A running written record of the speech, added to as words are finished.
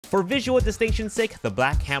For visual distinction's sake, the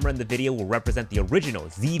black camera in the video will represent the original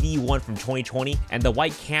ZV-1 from 2020, and the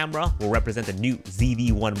white camera will represent the new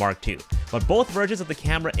ZV-1 Mark II. But both versions of the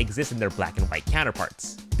camera exist in their black and white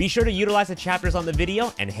counterparts. Be sure to utilize the chapters on the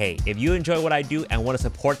video, and hey, if you enjoy what I do and want to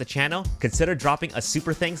support the channel, consider dropping a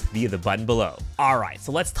super thanks via the button below. Alright,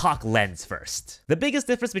 so let's talk lens first. The biggest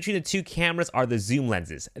difference between the two cameras are the zoom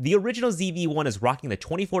lenses. The original ZV-1 is rocking the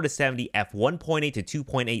 24-70 f1.8 to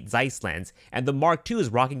 2.8 Zeiss lens, and the Mark II is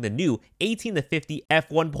rocking the new 18-50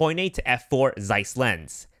 f1.8 to f4 Zeiss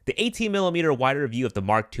lens. The 18mm wider view of the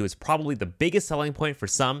Mark II is probably the biggest selling point for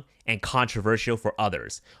some and controversial for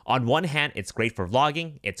others. On one hand, it's great for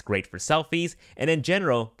vlogging, it's great for selfies, and in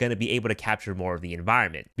general, going to be able to capture more of the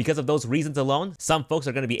environment. Because of those reasons alone, some folks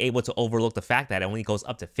are going to be able to overlook the fact that it only goes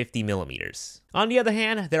up to 50mm. On the other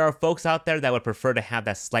hand, there are folks out there that would prefer to have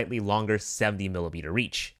that slightly longer 70mm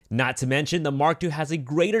reach. Not to mention, the Mark II has a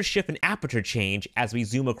greater shift in aperture change as we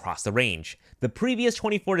zoom across the range. The previous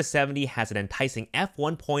 24-70 has an enticing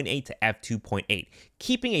f1.8 to f2.8,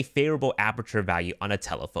 keeping a favorable aperture value on a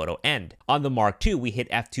telephoto end. On the Mark II, we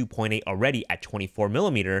hit f2.8 already at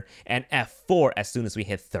 24mm and f4 as soon as we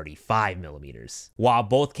hit 35mm. While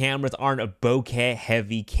both cameras aren't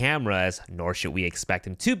bokeh-heavy cameras, nor should we expect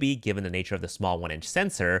them to be given the nature of the small 1-inch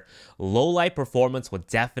sensor, low-light performance will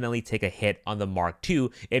definitely take a hit on the Mark II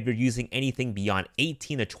if you're using anything beyond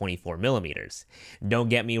 18 to 24mm. Don't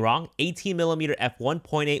get me wrong, 18mm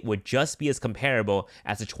f1.8 would just be as comparable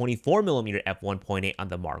as the 24mm f1.8 on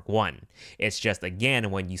the Mark I. It's just, again,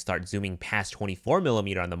 when you start zooming past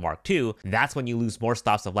 24mm on the Mark II, that's when you lose more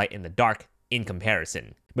stops of light in the dark in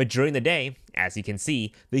comparison. But during the day, as you can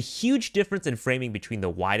see, the huge difference in framing between the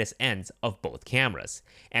widest ends of both cameras,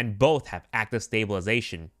 and both have active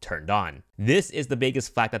stabilization turned on. This is the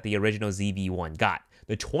biggest flack that the original ZV-1 got.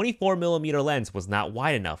 The 24mm lens was not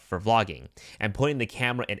wide enough for vlogging, and putting the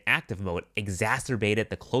camera in active mode exacerbated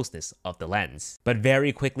the closeness of the lens. But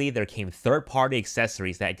very quickly, there came third-party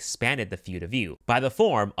accessories that expanded the field of view by the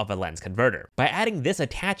form of a lens converter. By adding this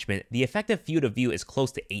attachment, the effective field of view is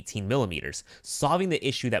close to 18mm, solving the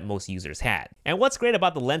issue that most users had. And what's great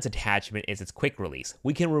about the lens attachment is its quick release.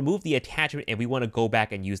 We can remove the attachment if we want to go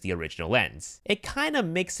back and use the original lens. It kind of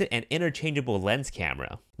makes it an interchangeable lens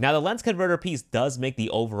camera. Now, the lens converter piece does make the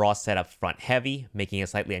overall setup front heavy, making it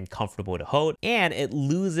slightly uncomfortable to hold, and it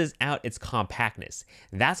loses out its compactness.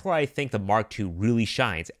 That's where I think the Mark II really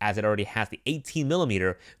shines, as it already has the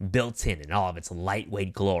 18mm built in all of its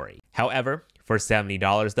lightweight glory. However, for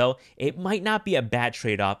 $70 though, it might not be a bad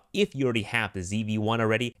trade-off if you already have the ZV-1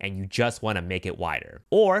 already and you just want to make it wider.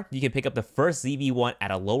 Or you can pick up the first ZV-1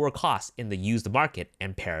 at a lower cost in the used market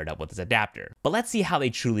and pair it up with this adapter. But let's see how they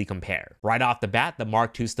truly compare. Right off the bat, the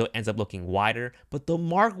Mark II still ends up looking wider, but the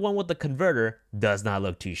Mark I with the converter does not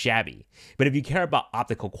look too shabby. But if you care about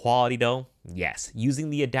optical quality though, yes, using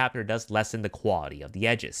the adapter does lessen the quality of the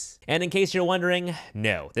edges. And in case you're wondering,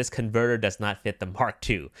 no, this converter does not fit the Mark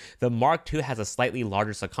II. The Mark II has a slightly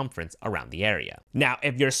larger circumference around the area. Now,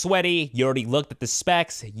 if you're sweaty, you already looked at the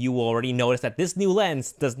specs, you will already notice that this new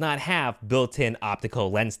lens does not have built-in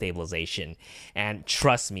optical lens stabilization. And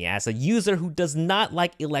trust me, as a user who does not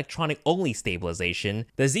like electronic-only stabilization,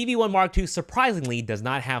 the ZV-1 Mark II surprisingly does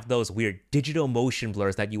not have those weird digital motion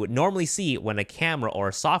blurs that you would normally see when a camera or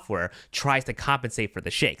a software tries to compensate for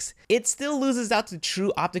the shakes. It still loses out to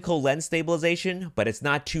true optical lens stabilization, but it's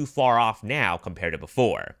not too far off now compared to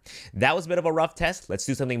before. That was a bit of a rough test. Let's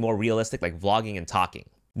do something more realistic like vlogging and talking.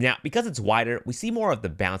 Now, because it's wider, we see more of the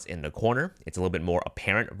bounce in the corner. It's a little bit more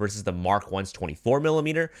apparent versus the Mark I's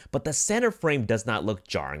 24mm, but the center frame does not look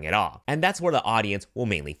jarring at all. And that's where the audience will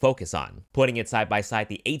mainly focus on. Putting it side by side,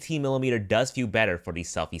 the 18mm does feel better for the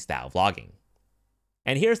selfie style vlogging.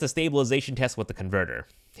 And here's the stabilization test with the converter.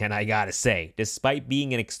 And I gotta say, despite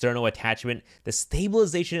being an external attachment, the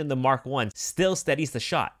stabilization in the Mark I still steadies the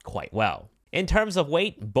shot quite well. In terms of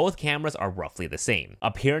weight, both cameras are roughly the same.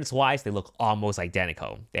 Appearance-wise, they look almost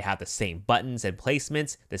identical. They have the same buttons and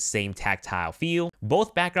placements, the same tactile feel.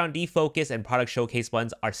 Both background defocus and product showcase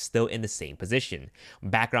buttons are still in the same position.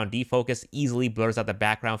 Background defocus easily blurs out the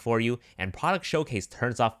background for you, and product showcase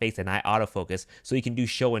turns off face and eye autofocus so you can do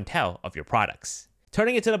show and tell of your products.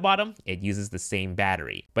 Turning it to the bottom, it uses the same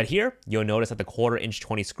battery. But here, you'll notice that the 1/4"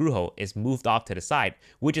 20 screw hole is moved off to the side,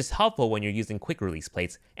 which is helpful when you're using quick release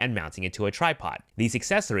plates and mounting it to a tripod. These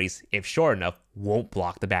accessories, if short enough, won't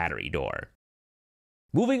block the battery door.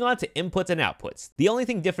 Moving on to inputs and outputs. The only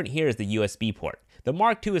thing different here is the USB port. The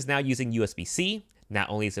Mark II is now using USB-C, Not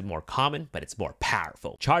only is it more common, but it's more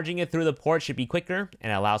powerful. Charging it through the port should be quicker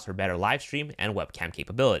and allows for better live stream and webcam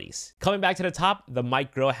capabilities. Coming back to the top, the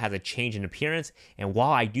mic grill has a change in appearance, and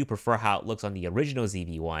while I do prefer how it looks on the original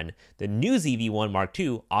ZV-1, the new ZV-1 Mark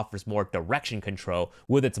II offers more direction control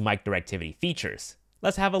with its mic directivity features.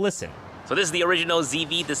 Let's have a listen. So this is the original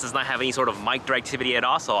ZV. This does not have any sort of mic directivity at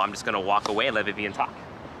all, so I'm just gonna walk away and let Vivian talk.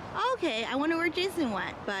 Okay, I wonder where Jason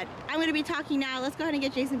went, but I'm gonna be talking now. Let's go ahead and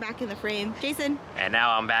get Jason back in the frame. Jason? And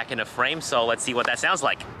now I'm back in the frame, so let's see what that sounds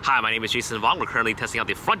like. Hi, my name is Jason Vong. We're currently testing out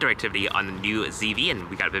the front directivity on the new ZV, and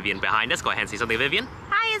we got Vivian behind us. Go ahead and say something, Vivian.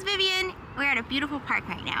 Hi, it's Vivian. We're at a beautiful park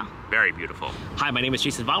right now. Very beautiful. Hi, my name is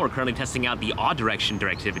Jason Vong. We're currently testing out the all direction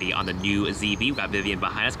directivity on the new ZV. We got Vivian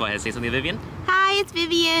behind us. Go ahead and say something, Vivian. Hi, it's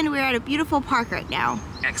Vivian. We're at a beautiful park right now.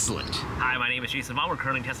 Excellent. Hi, my name is Jason Vong. We're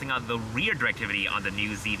currently testing out the rear directivity on the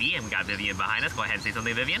new ZV, and we got Vivian behind us. Go ahead and say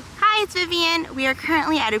something, Vivian. Hi, it's Vivian. We are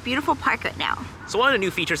currently at a beautiful park right now. So one of the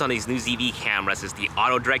new features on these new ZV cameras is the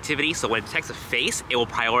auto directivity. So when it detects a face, it will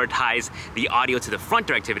prioritize the audio to the front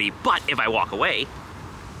directivity, but if I walk away,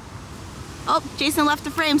 oh, Jason left the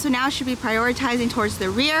frame, so now it should be prioritizing towards the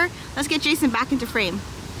rear. Let's get Jason back into frame.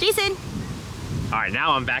 Jason! All right,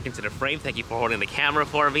 now I'm back into the frame. Thank you for holding the camera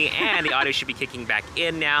for me, and the audio should be kicking back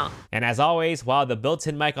in now. And as always, while the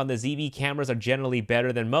built-in mic on the ZV cameras are generally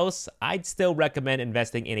better than most, I'd still recommend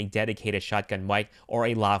investing in a dedicated shotgun mic or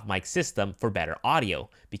a lav mic system for better audio,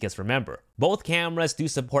 because remember, both cameras do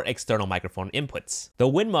support external microphone inputs. The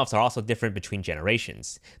wind muffs are also different between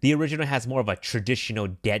generations. The original has more of a traditional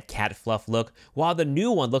dead cat fluff look, while the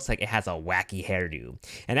new one looks like it has a wacky hairdo.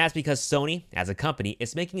 And that's because Sony, as a company,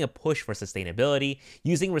 is making a push for sustainability,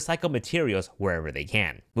 using recycled materials wherever they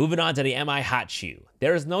can. Moving on to the MI Hotshoe.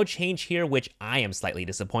 There is no change here, which I am slightly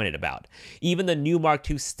disappointed about. Even the new Mark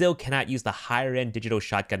II still cannot use the higher-end digital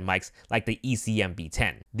shotgun mics like the ECM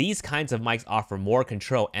B10. These kinds of mics offer more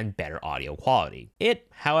control and better audio quality. It,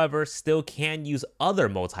 however, still can use other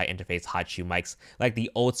multi-interface Hotshoe mics like the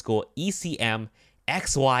old-school ECM,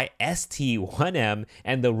 XY-ST1M,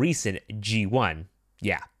 and the recent G1.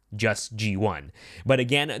 Yeah, just G1. But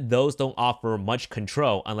again, those don't offer much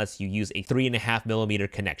control unless you use a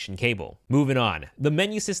 3.5mm connection cable. Moving on, the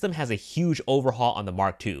menu system has a huge overhaul on the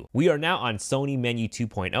Mark II. We are now on Sony Menu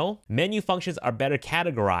 2.0. Menu functions are better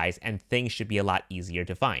categorized and things should be a lot easier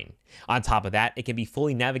to find. On top of that, it can be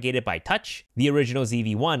fully navigated by touch. The original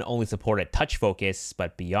ZV-1 only supported touch focus,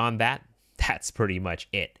 but beyond that, that's pretty much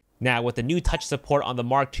it. Now, with the new touch support on the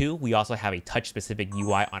Mark II, we also have a touch-specific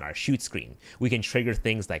UI on our shoot screen. We can trigger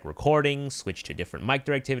things like recording, switch to different mic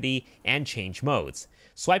directivity, and change modes.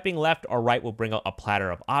 Swiping left or right will bring up a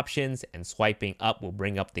platter of options, and swiping up will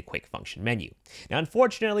bring up the quick function menu. Now,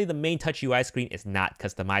 unfortunately, the main touch UI screen is not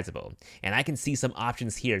customizable, and I can see some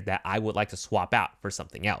options here that I would like to swap out for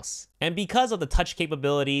something else. And because of the touch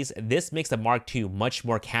capabilities, this makes the Mark II much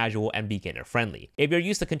more casual and beginner-friendly. If you're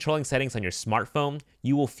used to controlling settings on your smartphone,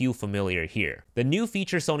 you will feel familiar here. The new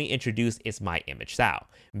feature Sony introduced is My Image Style.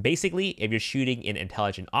 Basically, if you're shooting in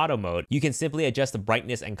intelligent auto mode, you can simply adjust the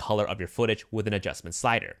brightness and color of your footage with an adjustment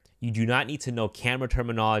slider. You do not need to know camera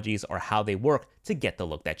terminologies or how they work to get the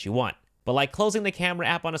look that you want. But like closing the camera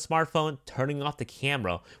app on a smartphone, turning off the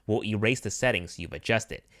camera will erase the settings you've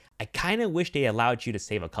adjusted. I kinda wish they allowed you to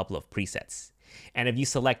save a couple of presets. And if you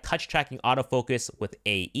select touch tracking autofocus with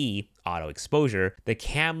AE, auto exposure, the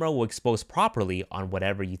camera will expose properly on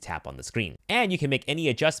whatever you tap on the screen. And you can make any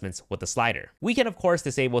adjustments with the slider. We can of course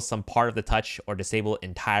disable some part of the touch or disable it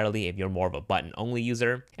entirely if you're more of a button only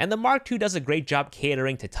user. And the Mark II does a great job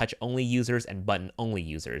catering to touch only users and button only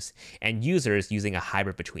users, and users using a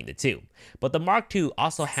hybrid between the two. But the Mark II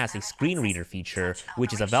also has a screen reader feature,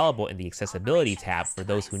 which is available in the accessibility tab for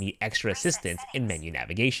those who need extra assistance in menu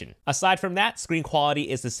navigation. Aside from that, screen quality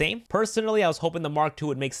is the same. Personally, I was hoping the Mark II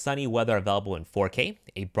would make sunny weather available in 4K.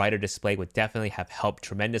 A brighter display would definitely have helped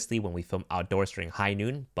tremendously when we film outdoors during high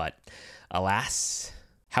noon, but alas.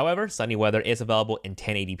 However, sunny weather is available in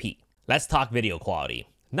 1080p. Let's talk video quality.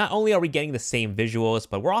 Not only are we getting the same visuals,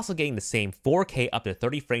 but we're also getting the same 4K up to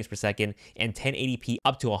 30 frames per second and 1080p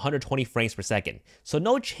up to 120 frames per second. So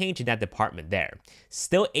no change in that department there.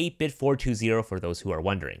 Still 8-bit 420 for those who are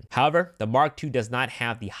wondering. However, the Mark II does not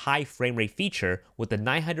have the high frame rate feature with the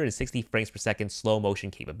 960 frames per second slow motion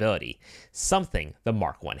capability, something the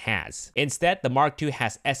Mark I has. Instead, the Mark II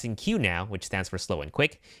has S&Q now, which stands for slow and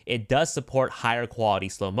quick. It does support higher quality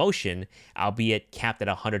slow motion, albeit capped at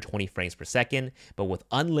 120 frames per second, but with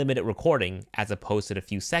unlimited recording as opposed to the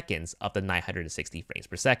few seconds of the 960 frames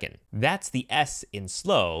per second. That's the S in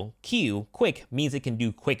slow. Q, quick, means it can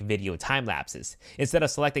do quick video time lapses. Instead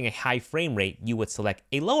of selecting a high frame rate, you would select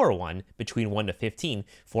a lower one between 1 to 15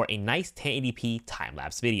 for a nice 1080p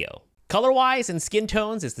time-lapse video. Color-wise and skin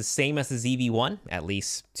tones is the same as the ZV-1, at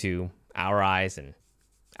least to our eyes and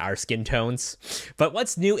our skin tones. But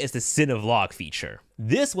what's new is the CineVLOG feature.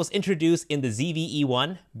 This was introduced in the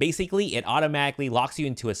ZV-1. Basically, it automatically locks you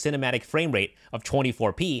into a cinematic frame rate of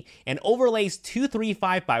 24p and overlays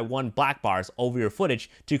 235x1 black bars over your footage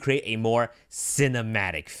to create a more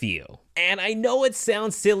cinematic feel. And I know it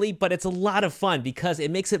sounds silly, but it's a lot of fun because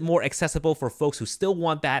it makes it more accessible for folks who still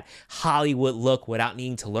want that Hollywood look without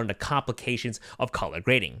needing to learn the complications of color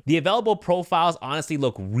grading. The available profiles honestly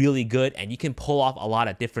look really good, and you can pull off a lot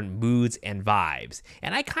of different moods and vibes.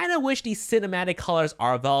 And I kind of wish these cinematic colors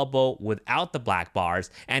are available without the black bars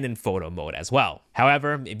and in photo mode as well.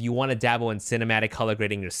 However, if you want to dabble in cinematic color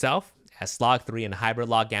grading yourself, S-Log3 and Hybrid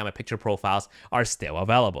Log Gamma picture profiles are still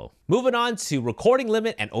available. Moving on to recording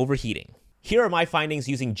limit and overheating. Here are my findings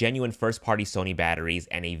using genuine first-party Sony batteries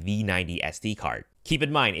and a V90 SD card. Keep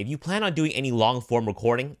in mind, if you plan on doing any long-form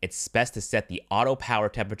recording, it's best to set the auto power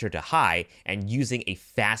temperature to high and using a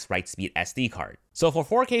fast write-speed SD card. So for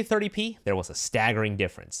 4K 30p, there was a staggering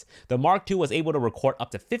difference. The Mark II was able to record up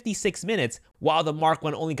to 56 minutes, while the Mark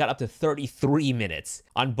I only got up to 33 minutes.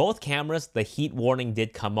 On both cameras, the heat warning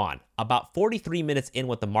did come on, about 43 minutes in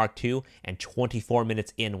with the Mark II and 24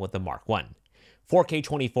 minutes in with the Mark I. 4K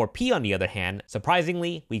 24p on the other hand,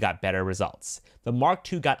 surprisingly, we got better results. The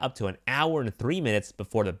Mark II got up to an hour and 3 minutes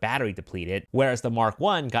before the battery depleted, whereas the Mark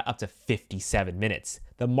I got up to 57 minutes.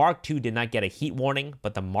 The Mark II did not get a heat warning,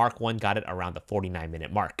 but the Mark I got it around the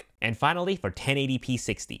 49-minute mark. And finally, for 1080p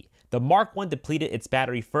 60, the Mark I depleted its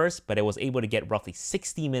battery first, but it was able to get roughly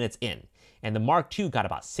 60 minutes in, and the Mark II got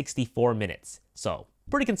about 64 minutes, so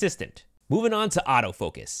pretty consistent. Moving on to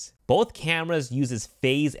autofocus. Both cameras uses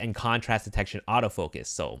phase and contrast detection autofocus,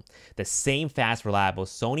 so the same fast, reliable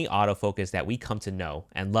Sony autofocus that we come to know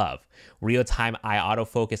and love. Real-time eye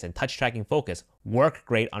autofocus and touch tracking focus work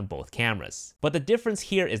great on both cameras. But the difference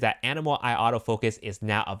here is that animal eye autofocus is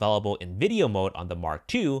now available in video mode on the Mark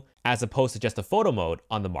II, as opposed to just the photo mode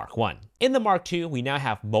on the Mark I. In the Mark II, we now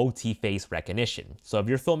have multi-face recognition. So if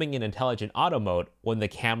you're filming in intelligent auto mode, when the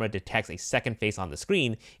camera detects a second face on the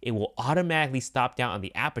screen, it will automatically stop down on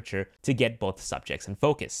the aperture to get both subjects in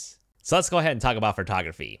focus. So let's go ahead and talk about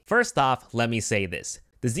photography. First off, let me say this.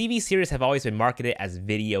 The ZV series have always been marketed as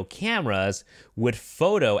video cameras with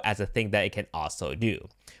photo as a thing that it can also do.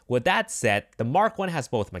 With that said, the Mark I has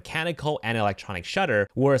both mechanical and electronic shutter,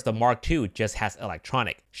 whereas the Mark II just has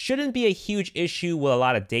electronic. Shouldn't be a huge issue with a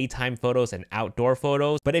lot of daytime photos and outdoor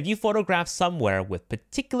photos, but if you photograph somewhere with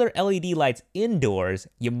particular LED lights indoors,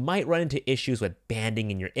 you might run into issues with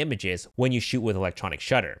banding in your images when you shoot with electronic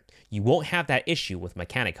shutter. You won't have that issue with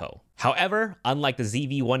mechanical. However, unlike the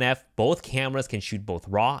ZV-1F, both cameras can shoot both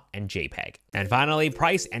RAW and JPEG. And finally,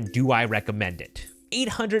 price and do I recommend it?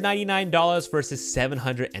 $899 versus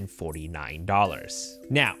 $749.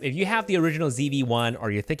 Now, if you have the original ZV-1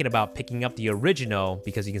 or you're thinking about picking up the original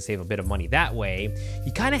because you can save a bit of money that way,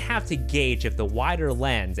 you kind of have to gauge if the wider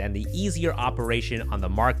lens and the easier operation on the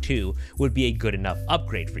Mark II would be a good enough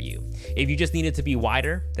upgrade for you. If you just need it to be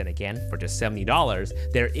wider, then again, for just $70,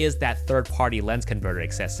 there is that third-party lens converter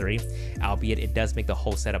accessory, albeit it does make the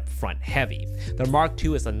whole setup front heavy. The Mark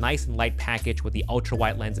II is a nice and light package with the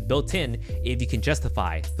ultra-wide lens built in if you can justify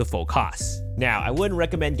the full cost. Now, I wouldn't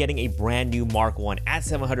recommend getting a brand new Mark I at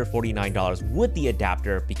 $749 with the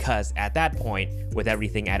adapter because at that point, with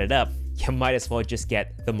everything added up, you might as well just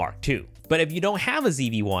get the Mark II. But if you don't have a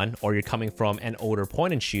ZV-1 or you're coming from an older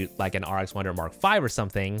point and shoot like an RX100 Mark V or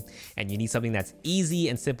something, and you need something that's easy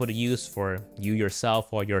and simple to use for you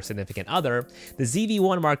yourself or your significant other, the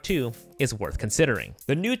ZV-1 Mark II is worth considering.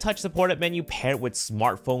 The new touch supported menu paired with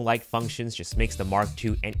smartphone-like functions just makes the Mark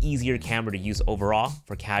II an easier camera to use overall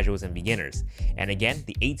for casuals and beginners. And again,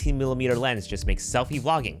 the 18mm lens just makes selfie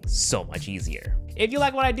vlogging so much easier. If you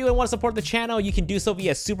like what I do and want to support the channel, you can do so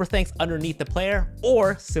via super thanks underneath the player,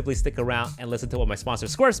 or simply stick around and listen to what my sponsor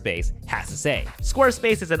Squarespace has to say.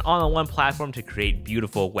 Squarespace is an all-in-one platform to create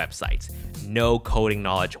beautiful websites. No coding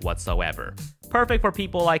knowledge whatsoever. Perfect for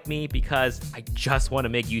people like me because I just want to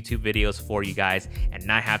make YouTube videos for you guys and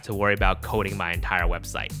not have to worry about coding my entire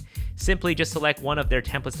website. Simply just select one of their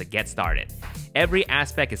templates to get started. Every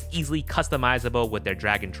aspect is easily customizable with their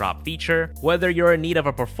drag and drop feature. Whether you're in need of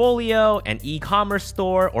a portfolio, an e-commerce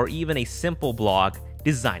store, or even a simple blog,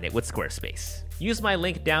 design it with Squarespace. Use my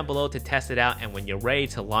link down below to test it out, and when you're ready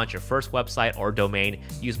to launch your first website or domain,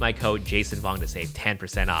 use my code JasonVong to save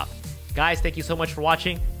 10% off. Guys, thank you so much for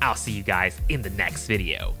watching. I'll see you guys in the next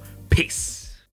video. Peace!